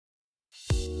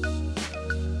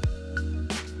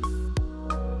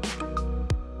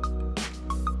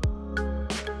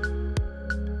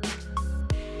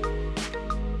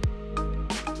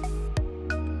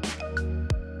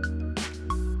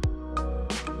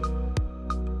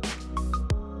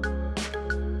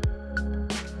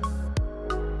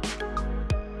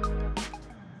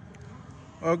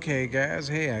Okay guys,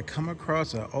 hey, I come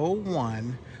across a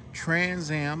 '01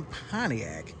 Trans Am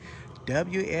Pontiac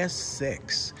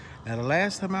WS6. Now the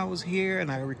last time I was here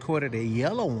and I recorded a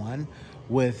yellow one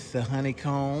with the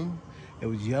honeycomb, it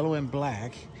was yellow and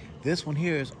black. This one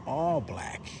here is all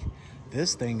black.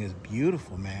 This thing is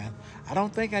beautiful, man. I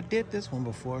don't think I did this one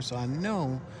before, so I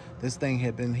know this thing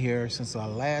had been here since I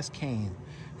last came.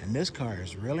 And this car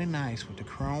is really nice with the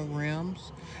chrome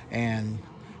rims. And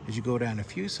as you go down the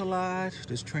fuselage,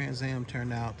 this Trans Am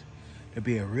turned out to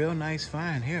be a real nice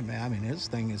find here, man. I mean, this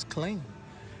thing is clean.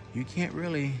 You can't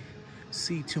really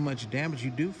see too much damage. You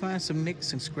do find some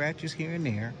nicks and scratches here and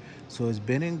there, so it's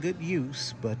been in good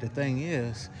use, but the thing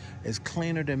is, it's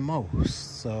cleaner than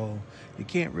most, so you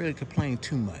can't really complain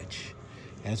too much.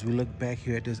 As we look back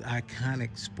here at this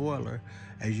iconic spoiler,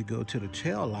 as you go to the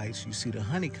tail lights, you see the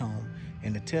honeycomb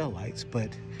in the tail lights,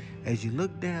 but as you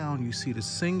look down, you see the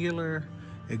singular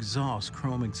exhaust,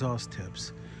 chrome exhaust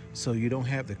tips. So you don't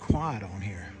have the quad on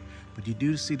here, but you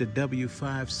do see the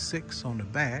W56 on the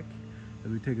back.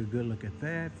 Let me take a good look at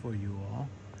that for you all.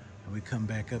 And we come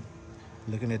back up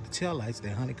looking at the tail lights,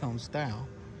 they're honeycomb style.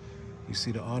 You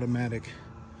see the automatic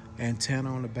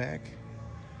antenna on the back,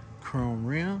 chrome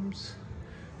rims.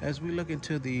 As we look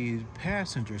into the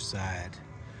passenger side,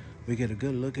 we get a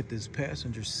good look at this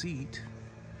passenger seat,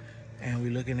 and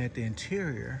we're looking at the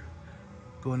interior.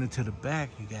 Going into the back,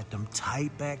 you got them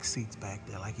tight back seats back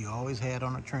there like you always had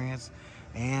on a Trans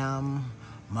Am,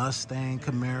 Mustang,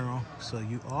 Camaro. So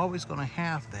you're always gonna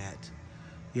have that,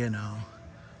 you know,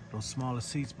 those smaller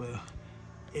seats. But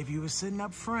if you were sitting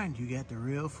up front, you got the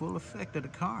real full effect of the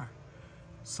car.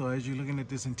 So as you're looking at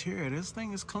this interior, this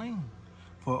thing is clean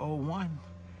for '01.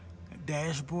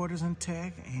 Dashboard is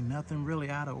intact, ain't nothing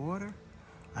really out of order.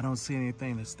 I don't see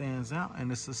anything that stands out,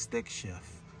 and it's a stick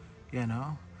shift, you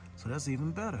know, so that's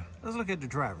even better. Let's look at the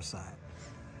driver's side.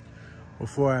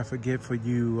 Before I forget, for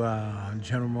you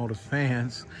General Motors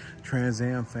fans, Trans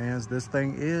Am fans, this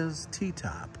thing is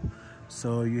T-top.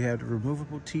 So you have the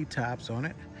removable T-tops on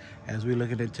it. As we look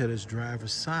into this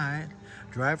driver's side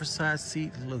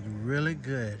seat looks really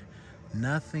good.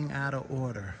 Nothing out of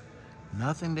order.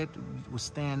 Nothing that would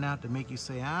stand out to make you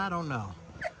say, I don't know,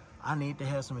 I need to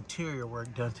have some interior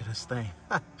work done to this thing.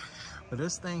 But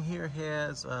this thing here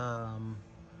has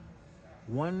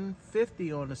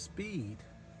 150 on the speed,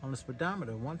 on the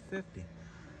speedometer, 150.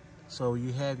 So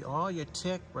you have all your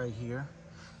tech right here,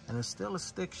 and it's still a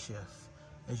stick shift.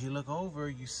 As you look over,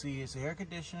 you see it's air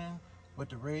conditioning with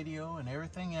the radio and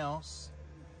everything else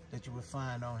that you would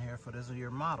find on here for this year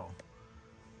model.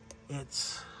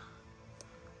 It's,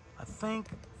 I think,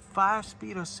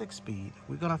 5-speed or 6-speed.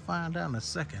 We're gonna find out in a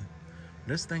second.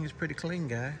 This thing is pretty clean,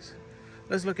 guys.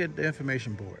 Let's look at the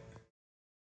information board.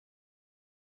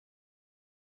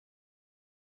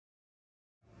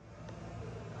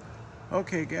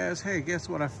 Okay guys, hey, guess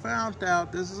what I found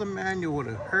out? This is a manual with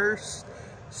a Hurst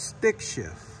stick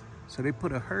shift. So they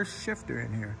put a Hurst shifter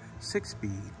in here,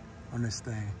 6-speed on this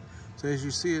thing. So as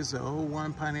you see, it's an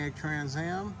 '01 Pontiac Trans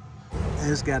Am.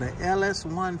 It's got an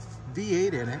LS1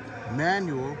 V8 in it,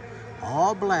 manual,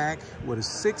 all black, with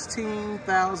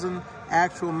 16,000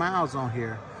 actual miles on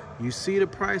here. You see the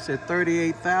price at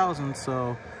 $38,000,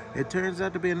 so it turns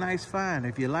out to be a nice find.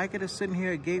 If you like it, it's sitting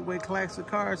here at Gateway Classic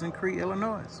Cars in Crete,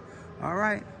 Illinois. All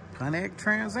right, Pontiac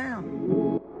Trans Am.